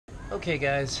Okay,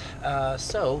 guys.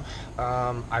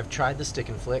 I've tried the stick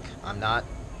and flick. I'm not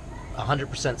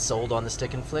 100% sold on the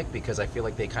stick and flick because I feel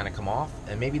like they kind of come off.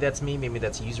 And maybe that's me. Maybe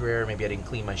that's user error. Maybe I didn't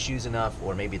clean my shoes enough,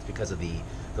 or maybe it's because of the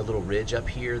little ridge up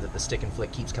here that the stick and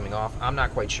flick keeps coming off. I'm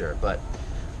not quite sure, but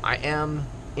I am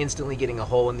instantly getting a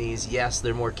hole in these. Yes,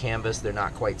 they're more canvas. They're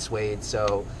not quite suede.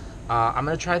 So I'm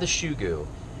gonna try the shoe goo.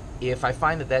 If I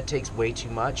find that that takes way too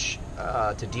much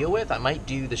to deal with, I might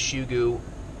do the shoe goo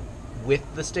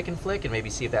with the stick and flick and maybe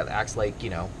see if that acts like,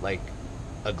 like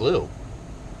a glue.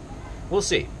 We'll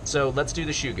see. So let's do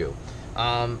the shoe goo.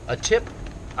 A tip,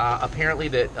 apparently,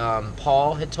 that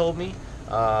Paul had told me,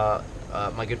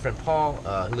 my good friend Paul,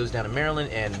 who lives down in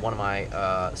Maryland, and one of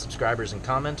my subscribers and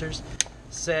commenters,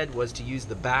 said was to use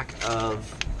the back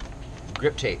of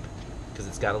grip tape because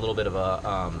it's got a little bit of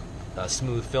a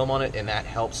smooth film on it, and that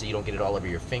helps so you don't get it all over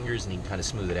your fingers and you can kind of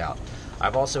smooth it out.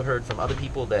 I've also heard from other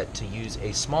people that to use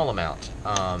a small amount.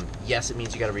 Yes, it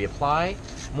means you got to reapply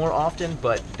more often,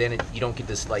 but then you don't get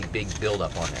this like big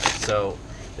buildup on there. So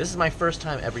this is my first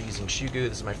time ever using shoe goo.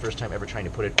 This is my first time ever trying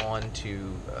to put it on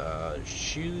to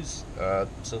shoes.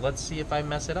 So let's see if I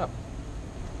mess it up.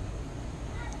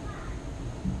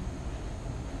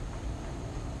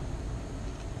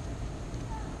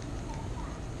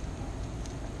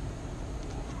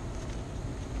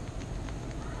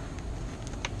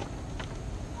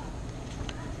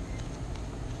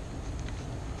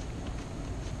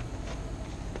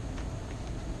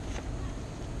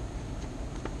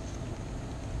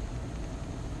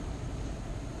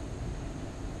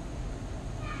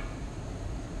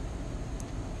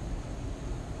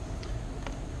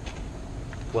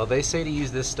 Well, they say to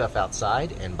use this stuff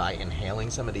outside, and by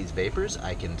inhaling some of these vapors,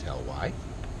 I can tell why.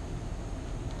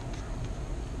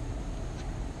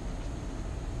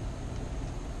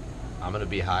 I'm gonna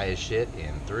be high as shit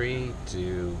in 3,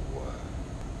 2,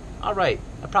 1. Alright,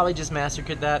 I probably just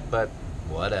massacred that, but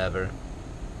whatever.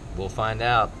 We'll find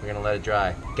out. We're gonna let it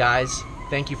dry. Guys,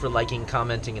 thank you for liking,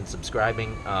 commenting, and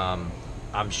subscribing.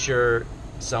 I'm sure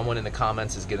someone in the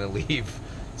comments is gonna leave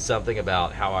something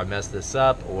about how I messed this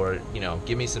up, or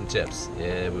give me some tips.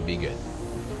 It would be good.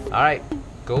 All right,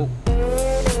 cool.